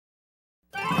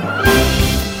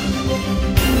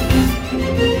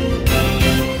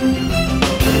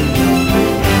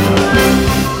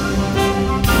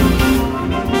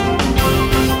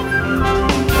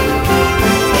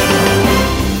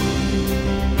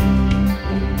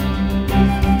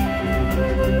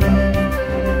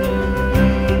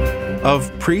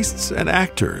of priests and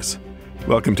actors.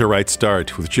 Welcome to Right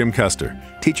Start with Jim Custer,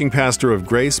 teaching pastor of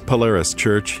Grace Polaris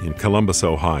Church in Columbus,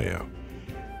 Ohio.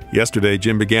 Yesterday,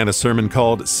 Jim began a sermon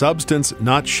called Substance,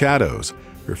 Not Shadows,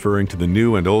 referring to the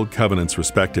New and Old Covenants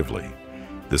respectively.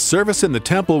 The service in the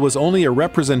temple was only a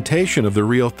representation of the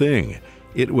real thing.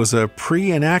 It was a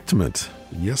pre-enactment.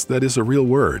 Yes, that is a real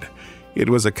word. It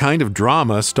was a kind of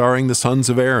drama starring the sons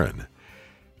of Aaron.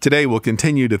 Today, we'll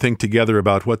continue to think together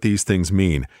about what these things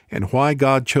mean and why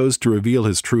God chose to reveal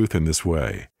His truth in this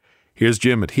way. Here's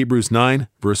Jim at Hebrews 9,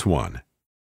 verse 1.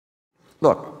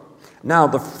 Look, now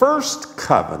the first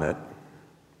covenant,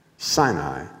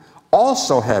 Sinai,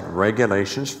 also had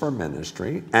regulations for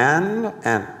ministry and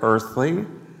an earthly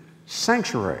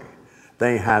sanctuary.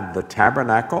 They had the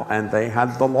tabernacle and they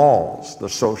had the laws, the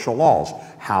social laws,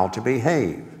 how to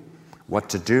behave, what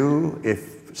to do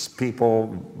if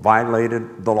people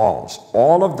violated the laws.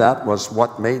 All of that was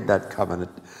what made that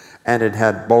covenant, and it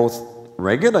had both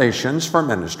regulations for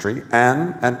ministry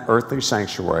and an earthly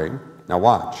sanctuary. Now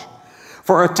watch.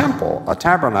 For a temple, a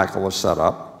tabernacle was set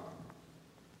up.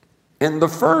 In the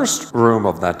first room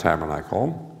of that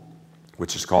tabernacle,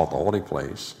 which is called the holy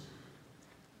place,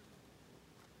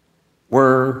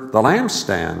 were the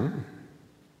lampstand,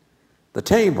 the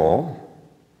table,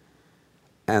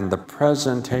 and the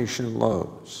presentation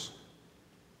loaves.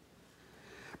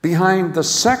 Behind the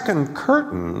second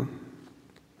curtain,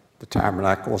 the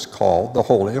tabernacle was called the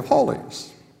Holy of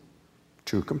Holies,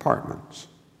 2 compartments.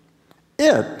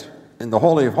 It, in the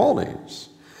Holy of Holies,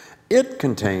 it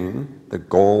contained the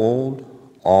gold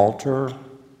altar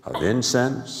of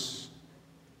incense,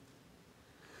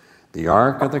 the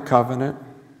Ark of the Covenant,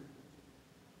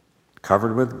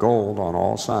 covered with gold on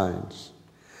all sides,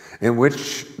 in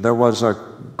which there was a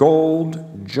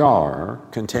gold jar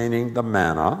containing the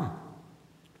manna,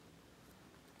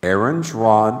 Aaron's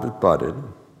rod budded,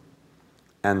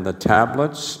 and the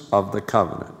tablets of the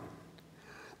covenant.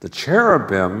 The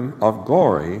cherubim of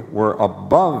glory were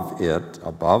above it,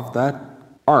 above that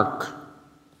ark.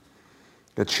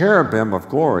 The cherubim of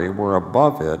glory were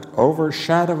above it,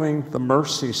 overshadowing the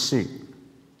mercy seat.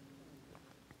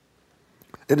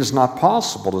 It is not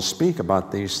possible to speak about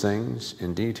these things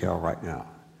in detail right now.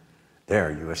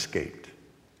 There, you escaped.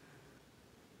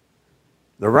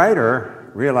 The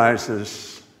writer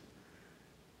realizes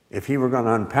if he were going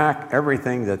to unpack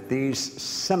everything that these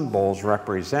symbols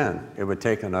represent, it would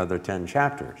take another 10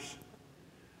 chapters.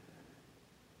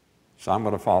 So I'm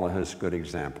going to follow his good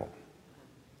example.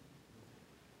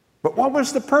 But what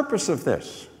was the purpose of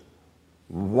this?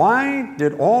 Why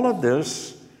did all of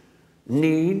this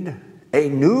need a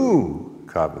new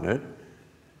covenant?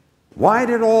 Why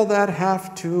did all that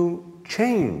have to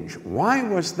change? Why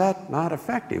was that not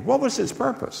effective? What was its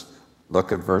purpose?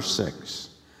 Look at verse 6.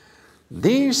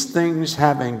 These things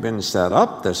having been set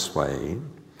up this way,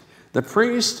 the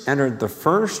priest entered the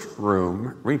first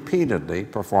room repeatedly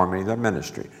performing their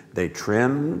ministry. They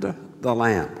trimmed the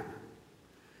lamp.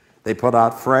 They put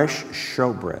out fresh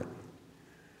showbread.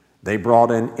 They brought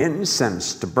in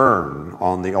incense to burn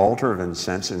on the altar of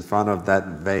incense in front of that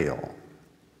veil.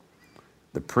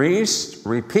 The priests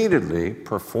repeatedly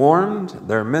performed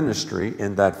their ministry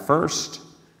in that first,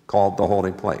 called the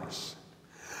holy place.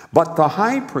 But the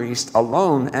high priest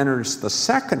alone enters the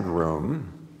second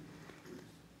room,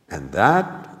 and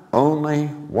that only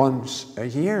once a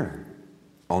year.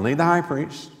 Only the high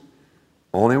priest,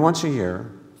 only once a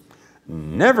year,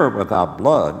 never without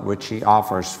blood, which he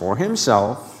offers for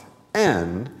himself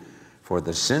and for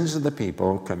the sins of the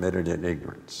people committed in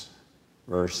ignorance.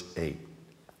 Verse 8.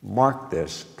 Mark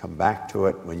this. Come back to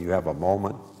it when you have a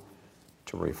moment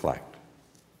to reflect.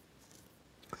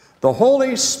 The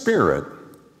Holy Spirit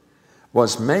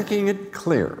was making it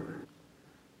clear.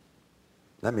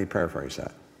 Let me paraphrase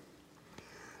that.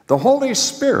 The Holy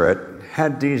Spirit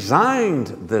had designed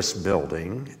this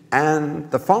building and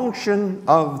the function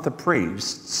of the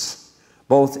priests,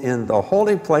 both in the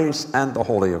holy place and the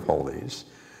Holy of Holies.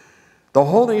 The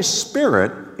Holy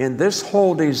Spirit in this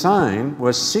whole design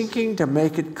was seeking to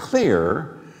make it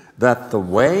clear that the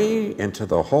way into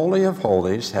the Holy of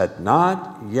Holies had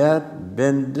not yet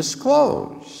been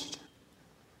disclosed.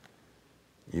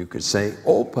 You could say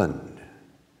opened.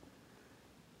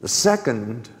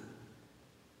 The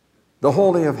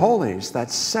Holy of Holies,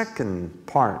 that second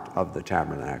part of the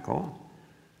tabernacle,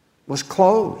 was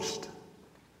closed.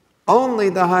 Only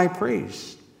the high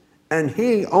priest, and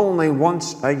he only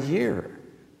once a year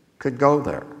could go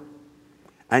there.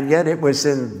 And yet it was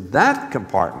in that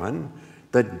compartment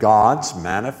that God's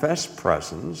manifest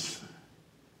presence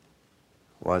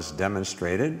was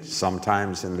demonstrated,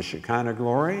 sometimes in the Shekinah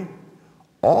glory,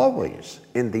 always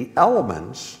in the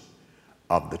elements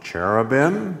of the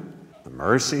cherubim, the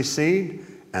mercy seat,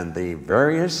 and the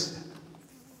various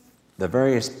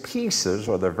pieces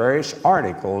or the various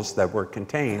articles that were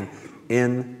contained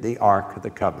in the Ark of the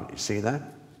Covenant. You see that?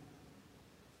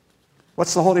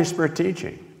 What's the Holy Spirit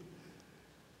teaching?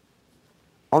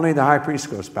 Only the high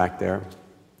priest goes back there.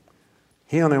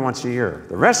 He only once a year.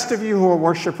 The rest of you who are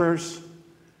worshipers,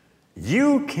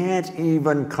 you can't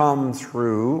even come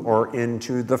through or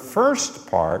into the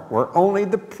first part where only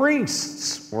the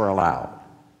priests were allowed.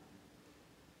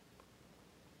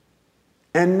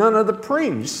 And none of the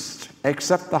priests,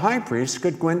 except the high priest,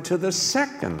 could go into the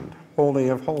second Holy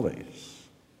of Holies,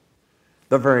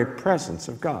 the very presence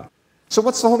of God. So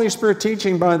what's the Holy Spirit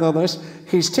teaching by this?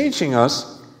 He's teaching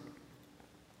us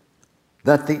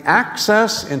that the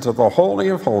access into the Holy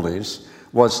of Holies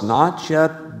was not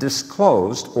yet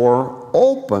disclosed or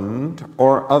opened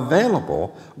or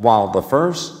available while the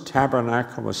first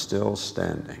tabernacle was still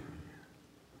standing.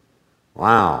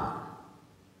 Wow.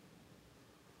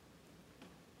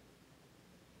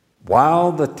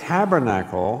 While the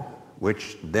tabernacle,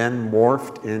 which then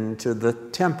morphed into the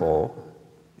temple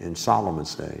in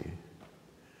Solomon's day,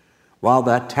 while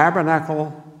that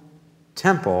tabernacle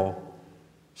temple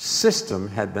system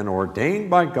had been ordained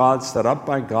by God, set up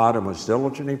by God, and was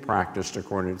diligently practiced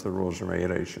according to the rules and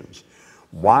regulations,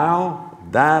 while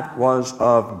that was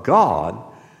of God,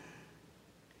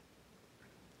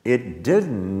 it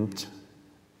didn't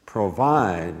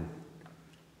provide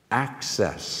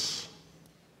access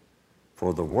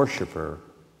for the worshiper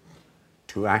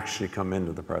to actually come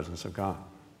into the presence of God.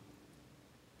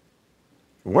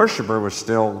 The worshiper was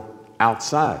still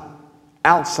outside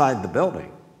the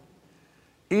building.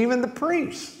 Even the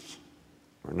priests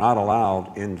were not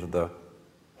allowed into the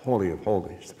Holy of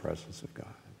Holies, the presence of God.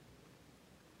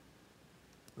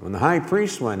 When the high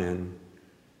priest went in,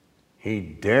 he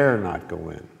dare not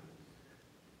go in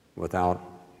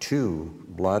without two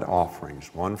blood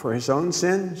offerings, one for his own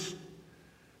sins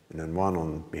and then one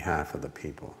on behalf of the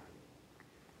people.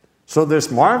 So this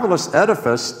marvelous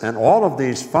edifice and all of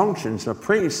these functions of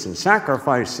priests and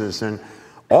sacrifices and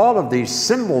all of these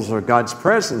symbols of God's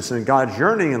presence and God's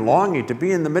yearning and longing to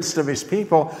be in the midst of his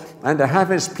people and to have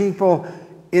his people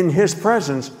in his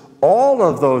presence, all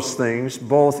of those things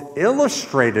both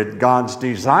illustrated God's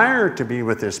desire to be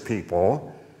with his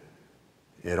people.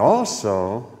 It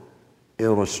also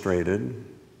illustrated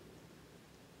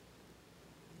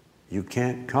you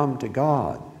can't come to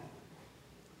God,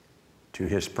 to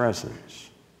his presence,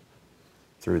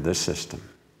 through this system.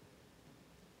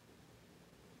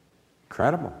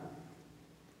 Incredible.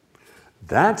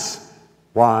 That's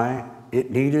why it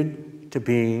needed to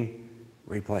be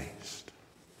replaced.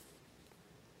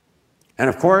 And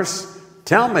of course,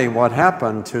 tell me what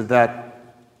happened to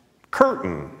that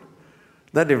curtain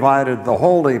that divided the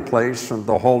holy place from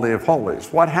the Holy of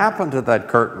Holies. What happened to that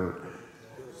curtain?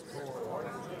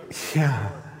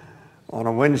 Yeah. On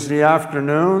a Wednesday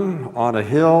afternoon, on a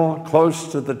hill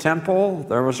close to the temple,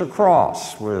 there was a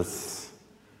cross with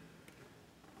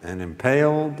an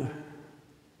impaled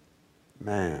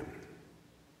man.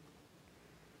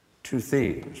 Two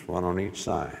thieves, one on each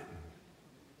side.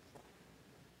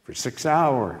 For 6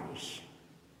 hours,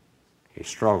 he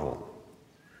struggled.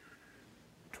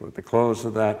 Toward the close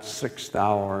of that 6th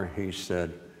hour, he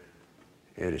said,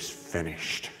 "It is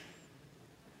finished."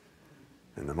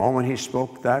 And the moment he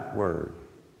spoke that word,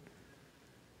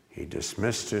 he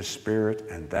dismissed his spirit,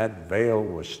 and that veil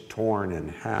was torn in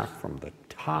half from the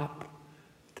top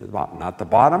to the bottom. Not the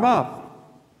bottom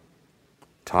up,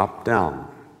 top down.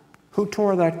 Who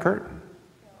tore that curtain?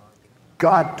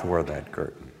 God tore that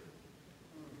curtain.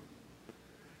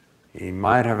 He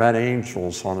might have had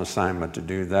angels on assignment to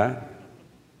do that,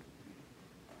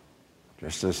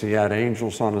 just as he had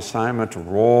angels on assignment to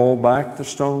roll back the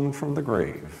stone from the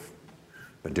grave.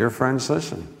 But dear friends,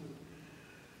 listen.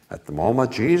 At the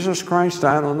moment Jesus Christ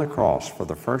died on the cross for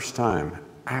the first time,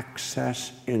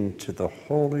 access into the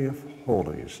Holy of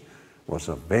Holies was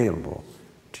available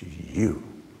to you,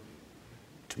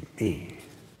 to me.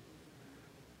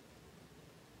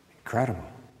 Incredible.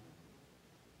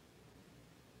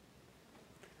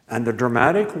 And the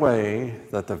dramatic way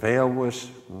that the veil was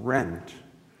rent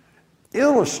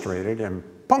illustrated and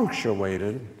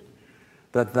punctuated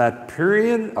that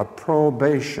period of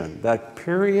probation, that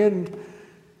period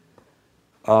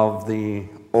of the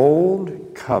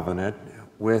old covenant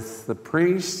with the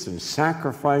priests and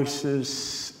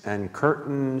sacrifices and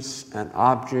curtains and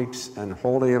objects and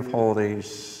Holy of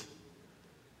Holies,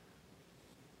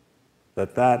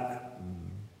 that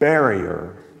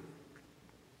barrier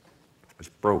was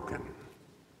broken.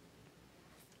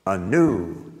 A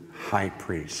new high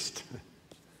priest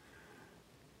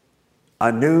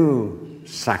a new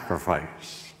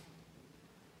sacrifice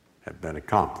had been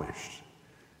accomplished.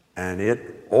 And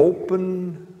it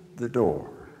opened the door,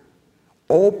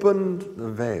 opened the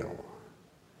veil,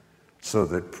 so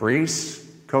that priests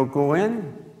could go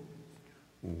in,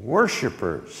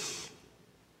 worshipers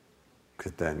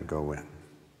could then go in,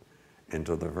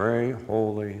 into the very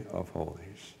holy of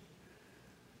holies.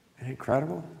 Isn't it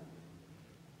incredible?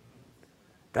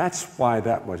 That's why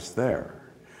that was there.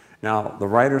 Now, the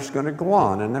writer's going to go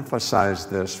on and emphasize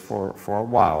this for a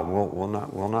while.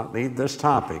 We'll not leave this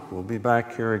topic. We'll be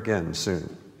back here again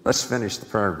soon. Let's finish the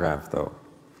paragraph, though.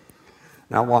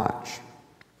 Now watch.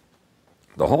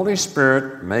 The Holy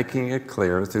Spirit making it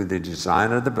clear through the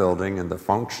design of the building and the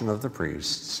function of the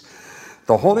priests,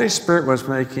 the Holy Spirit was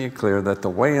making it clear that the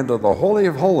way into the Holy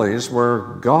of Holies, where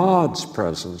God's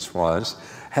presence was,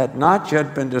 had not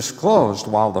yet been disclosed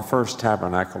while the first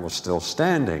tabernacle was still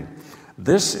standing.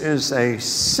 This is a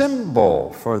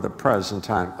symbol for the present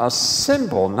time. A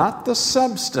symbol, not the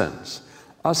substance.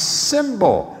 A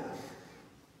symbol.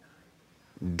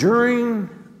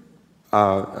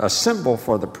 A symbol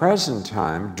for the present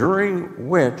time, during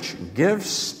which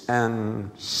gifts and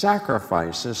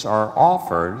sacrifices are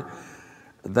offered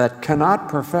that cannot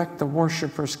perfect the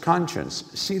worshiper's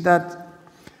conscience. See that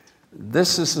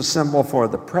this is a symbol for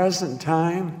the present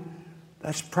time?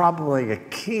 That's probably a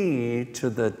key to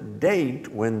the date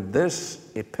when this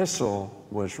epistle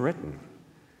was written.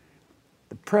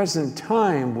 The present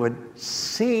time would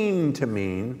seem to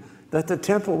mean that the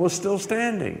temple was still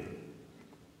standing,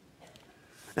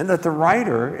 and that the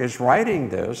writer is writing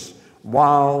this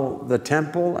while the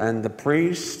temple and the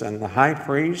priest and the high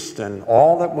priest and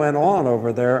all that went on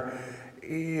over there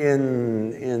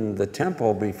in the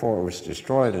temple before it was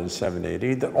destroyed in 70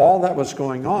 AD, that all that was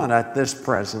going on at this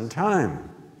present time.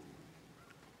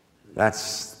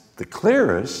 That's the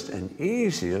clearest and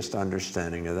easiest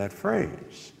understanding of that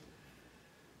phrase.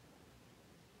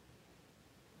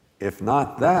 If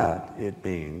not that, it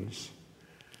means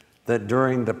that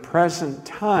during the present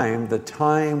time, the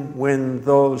time when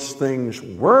those things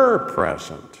were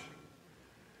present,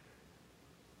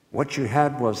 what you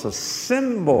had was a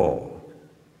symbol.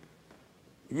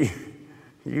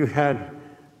 You had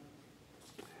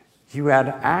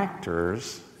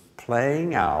actors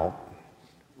playing out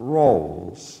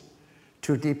roles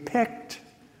to depict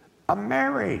a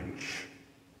marriage.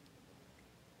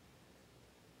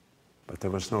 But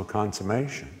there was no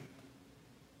consummation.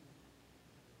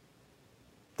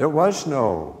 There was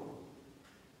no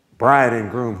bride and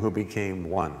groom who became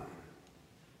one.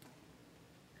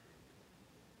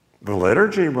 The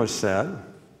liturgy was said.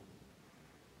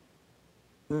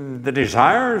 The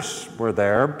desires were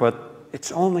there, but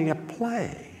it's only a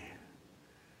play.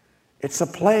 It's a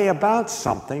play about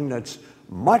something that's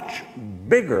much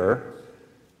bigger,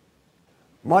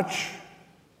 much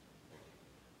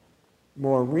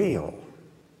more real.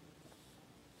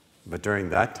 But during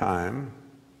that time,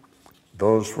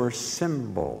 those were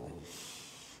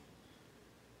symbols,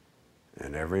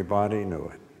 and everybody knew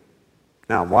it.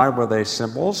 Now, why were they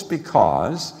symbols?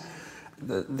 Because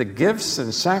the gifts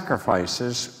and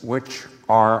sacrifices which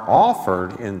are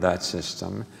offered in that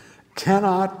system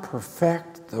cannot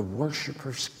perfect the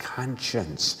worshiper's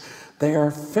conscience. They are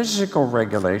physical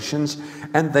regulations,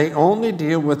 and they only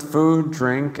deal with food,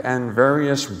 drink, and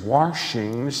various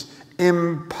washings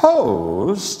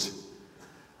imposed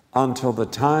until the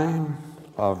time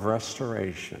of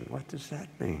restoration. What does that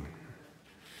mean?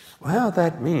 Well,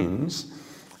 that means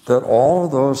that all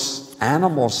of those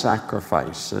animal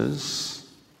sacrifices,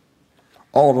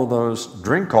 all of those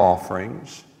drink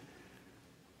offerings,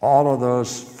 all of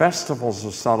those festivals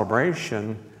of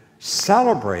celebration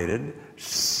celebrated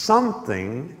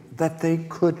something that they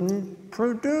couldn't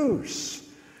produce.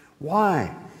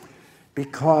 Why?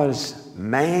 Because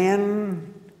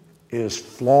man is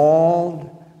flawed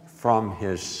from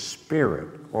his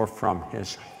spirit or from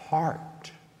his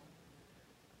heart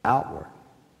outward.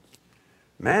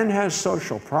 Man has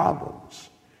social problems,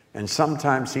 and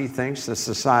sometimes he thinks that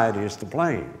society is to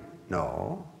blame.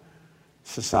 No,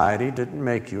 society didn't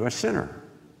make you a sinner.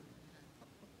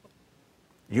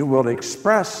 You will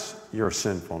express your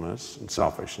sinfulness and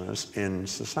selfishness in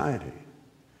society.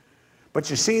 But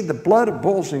you see, the blood of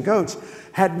bulls and goats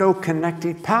had no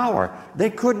connective power. They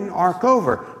couldn't arc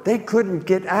over. They couldn't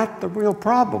get at the real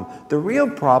problem. The real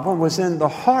problem was in the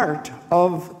heart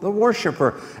of the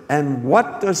worshiper. And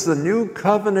what does the new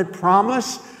covenant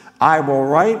promise? I will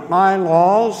write my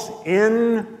laws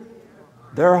in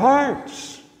their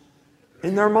hearts,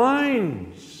 in their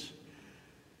minds.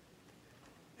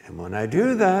 And when I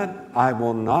do that, I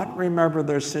will not remember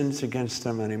their sins against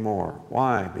them anymore.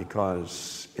 Why?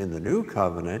 Because in the new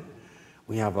covenant,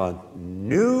 we have a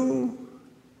new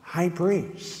high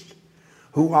priest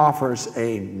who offers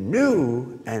a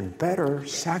new and better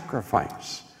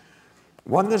sacrifice.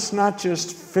 One that's not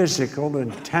just physical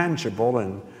and tangible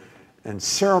and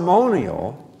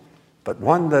ceremonial, but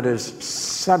one that is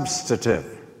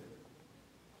substantive.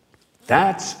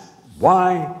 That's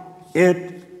why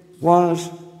it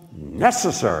was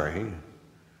necessary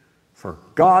for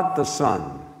God the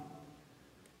Son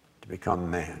to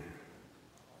become man.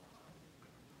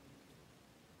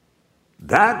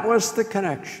 That was the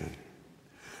connection.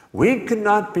 We could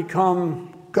not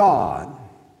become God.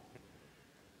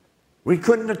 We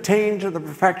couldn't attain to the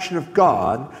perfection of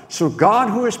God. So God,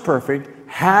 who is perfect,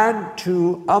 had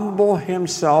to humble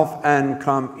himself and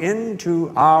come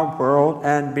into our world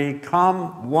and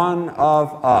become one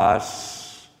of us,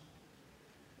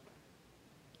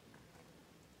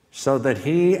 so that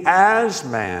he, as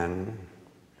man,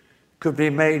 could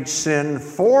be made sin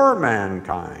for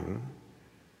mankind,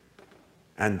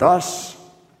 and thus,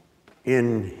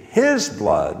 in his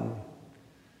blood,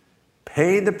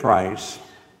 pay the price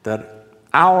that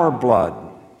our blood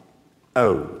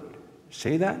owed.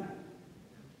 See that?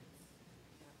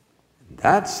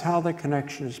 That's how the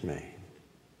connection is made.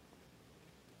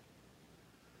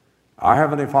 Our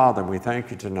Heavenly Father, we thank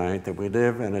you tonight that we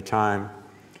live in a time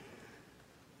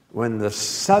when the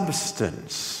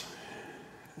substance,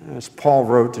 as Paul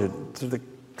wrote to the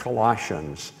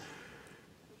Colossians,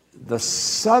 the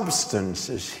substance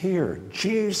is here.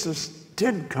 Jesus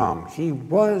did come. He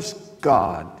was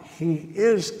God. He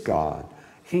is God.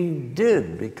 He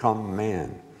did become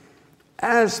man.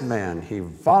 As man, he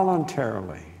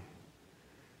voluntarily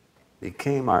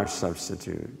became our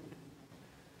substitute.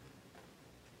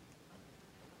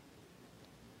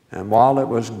 And while it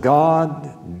was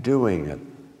God doing it,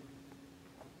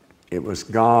 it was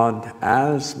God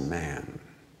as man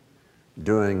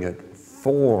doing it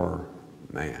for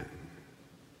man.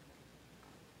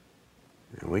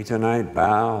 And we tonight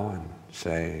bow and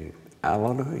say,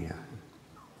 Hallelujah.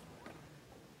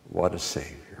 What a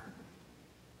Savior.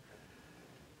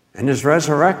 And his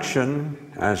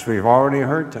resurrection, as we've already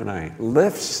heard tonight,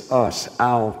 lifts us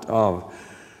out of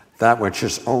that which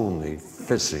is only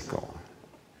physical.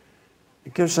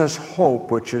 It gives us hope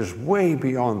which is way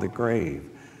beyond the grave.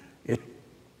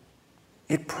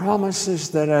 It promises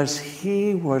that as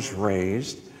he was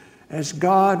raised, as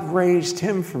God raised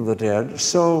him from the dead,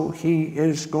 so he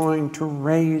is going to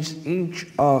raise each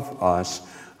of us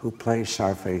who place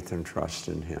our faith and trust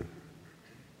in him.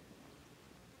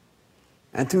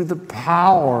 And through the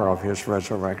power of his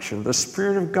resurrection, the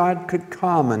Spirit of God could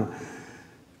come and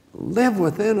live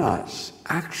within us,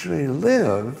 actually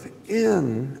live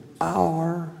in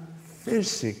our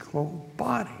physical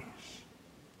bodies,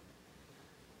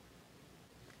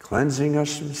 cleansing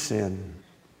us from sin,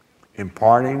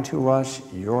 imparting to us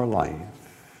your life,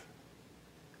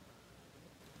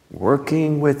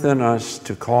 working within us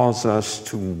to cause us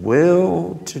to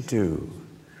will to do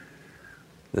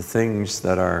the things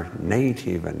that are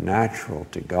native and natural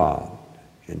to God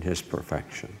in his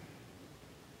perfection.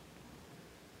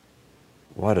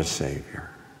 What a Savior.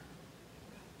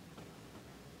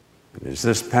 And as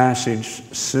this passage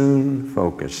soon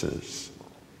focuses,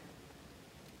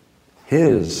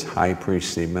 his high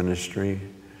priestly ministry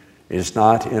is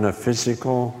not in a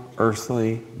physical,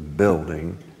 earthly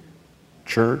building,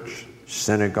 church,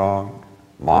 synagogue,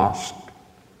 mosque.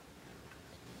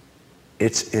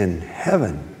 It's in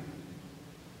heaven.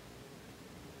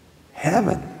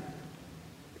 Heaven.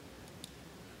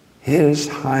 His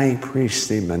high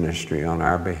priestly ministry on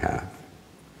our behalf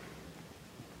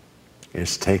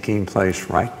is taking place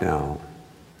right now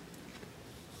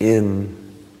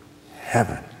in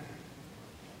heaven.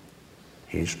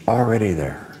 He's already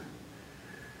there.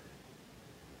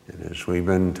 And as we've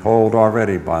been told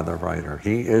already by the writer,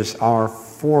 he is our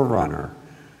forerunner.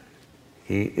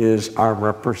 He is our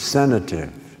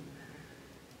representative.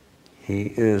 He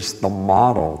is the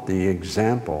model, the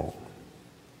example.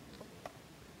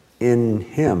 In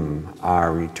him,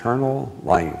 our eternal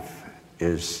life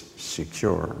is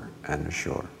secure and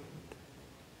assured.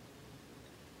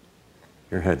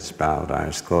 Your heads bowed,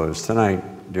 eyes closed.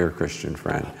 Tonight, dear Christian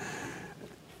friend,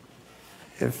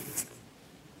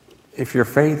 if your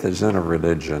faith is in a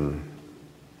religion,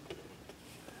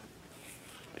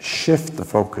 shift the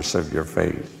focus of your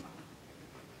faith.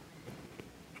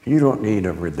 You don't need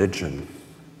a religion.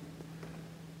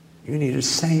 You need a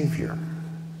Savior.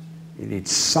 You need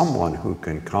someone who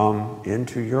can come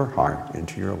into your heart,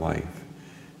 into your life,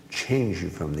 change you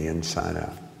from the inside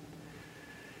out.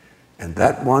 And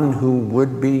that one who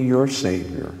would be your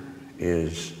Savior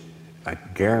is a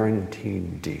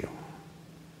guaranteed deal.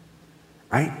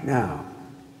 Right now,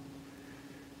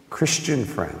 Christian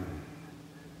friend,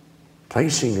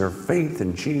 placing your faith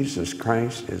in Jesus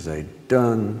Christ is a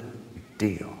done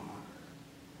deal.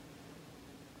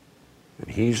 And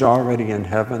he's already in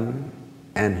heaven,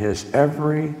 and his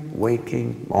every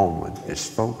waking moment is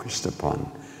focused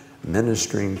upon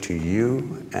ministering to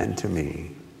you and to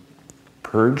me,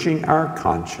 purging our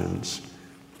conscience,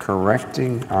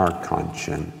 correcting our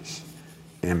conscience,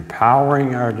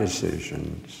 empowering our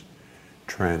decisions,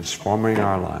 transforming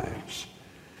our lives,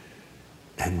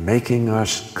 and making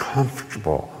us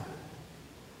comfortable,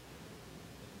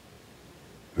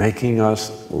 making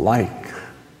us like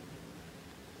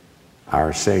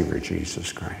our Savior,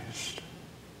 Jesus Christ.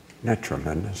 Isn't that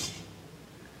tremendous?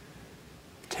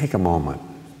 Take a moment.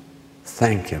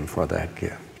 Thank him for that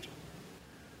gift.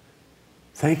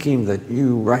 Thank him that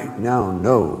you right now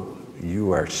know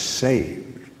you are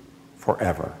saved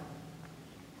forever.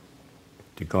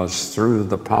 Because through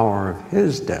the power of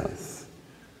his death,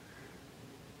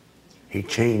 he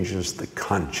changes the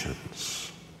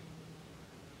conscience.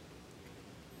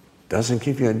 Doesn't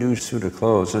give you a new suit of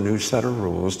clothes, a new set of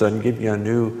rules, doesn't give you a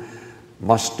new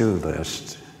must-do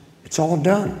list. It's all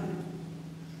done.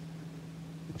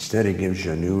 Instead, he gives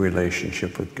you a new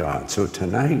relationship with God. So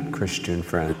tonight, Christian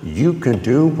friend, you can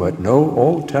do what no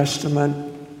Old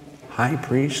Testament high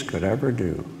priest could ever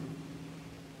do.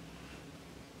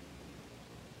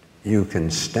 You can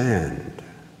stand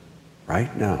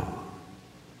right now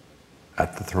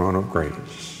at the throne of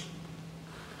grace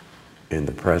in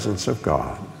the presence of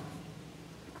God,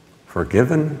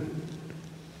 forgiven,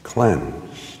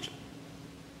 cleansed,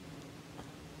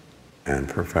 and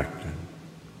perfected.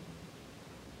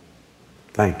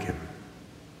 Thank him.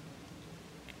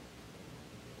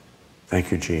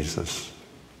 Thank you, Jesus.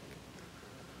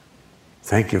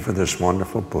 Thank you for this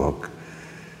wonderful book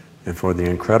and for the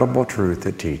incredible truth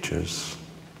it teaches.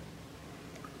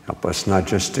 Help us not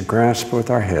just to grasp with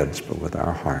our heads, but with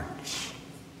our hearts.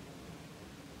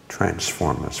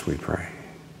 Transform us, we pray.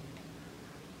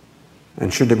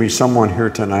 And should there be someone here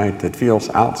tonight that feels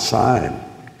outside,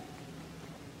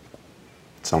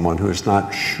 someone who is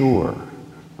not sure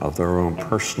of their own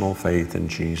personal faith in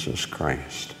Jesus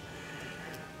Christ,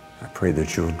 I pray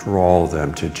that you'll draw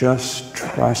them to just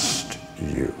trust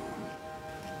you,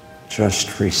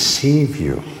 just receive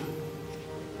you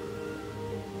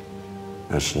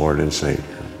as Lord and Savior.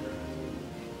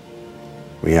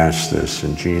 We ask this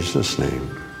in Jesus'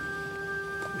 name.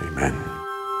 Amen.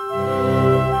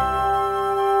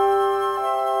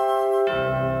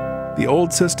 The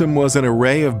old system was an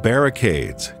array of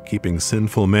barricades, keeping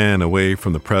sinful man away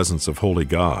from the presence of holy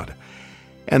God.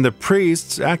 And the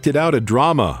priests acted out a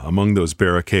drama among those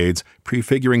barricades,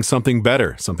 prefiguring something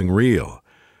better, something real.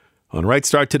 On Right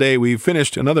Start today, we've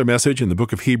finished another message in the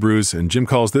book of Hebrews, and Jim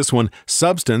calls this one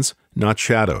Substance, Not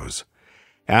Shadows.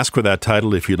 Ask for that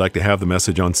title if you'd like to have the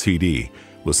message on CD.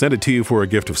 We'll send it to you for a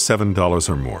gift of $7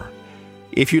 or more.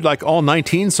 If you'd like all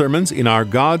 19 sermons in our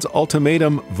God's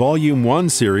Ultimatum Volume 1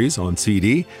 series on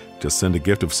CD, just send a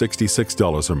gift of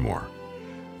 $66 or more.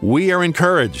 We are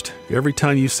encouraged. Every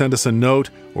time you send us a note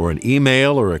or an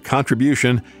email or a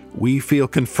contribution, we feel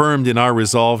confirmed in our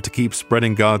resolve to keep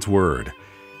spreading God's Word.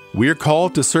 We're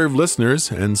called to serve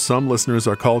listeners, and some listeners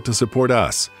are called to support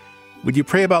us. Would you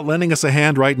pray about lending us a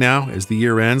hand right now as the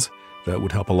year ends? That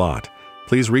would help a lot.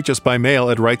 Please reach us by mail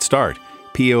at Right Start,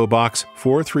 P.O. Box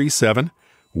 437,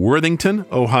 Worthington,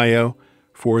 Ohio,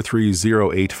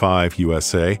 43085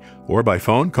 USA, or by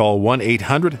phone, call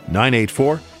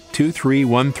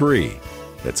 1-800-984-2313.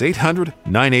 That's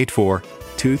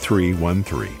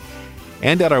 800-984-2313.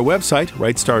 And at our website,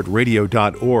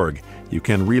 rightstartradio.org, you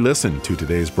can re-listen to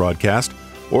today's broadcast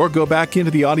or go back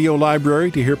into the audio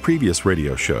library to hear previous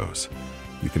radio shows.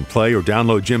 You can play or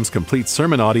download Jim's complete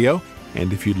sermon audio,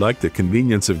 and if you'd like the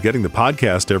convenience of getting the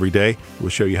podcast every day, we'll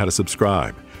show you how to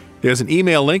subscribe. There's an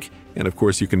email link, and of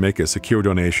course you can make a secure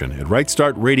donation at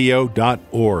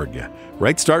rightstartradio.org.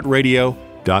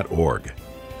 rightstartradio.org.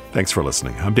 Thanks for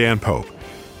listening. I'm Dan Pope.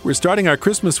 We're starting our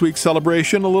Christmas week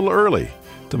celebration a little early.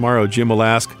 Tomorrow Jim will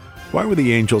ask, why were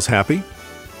the angels happy?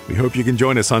 We hope you can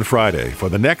join us on Friday for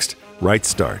the next Right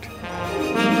Start.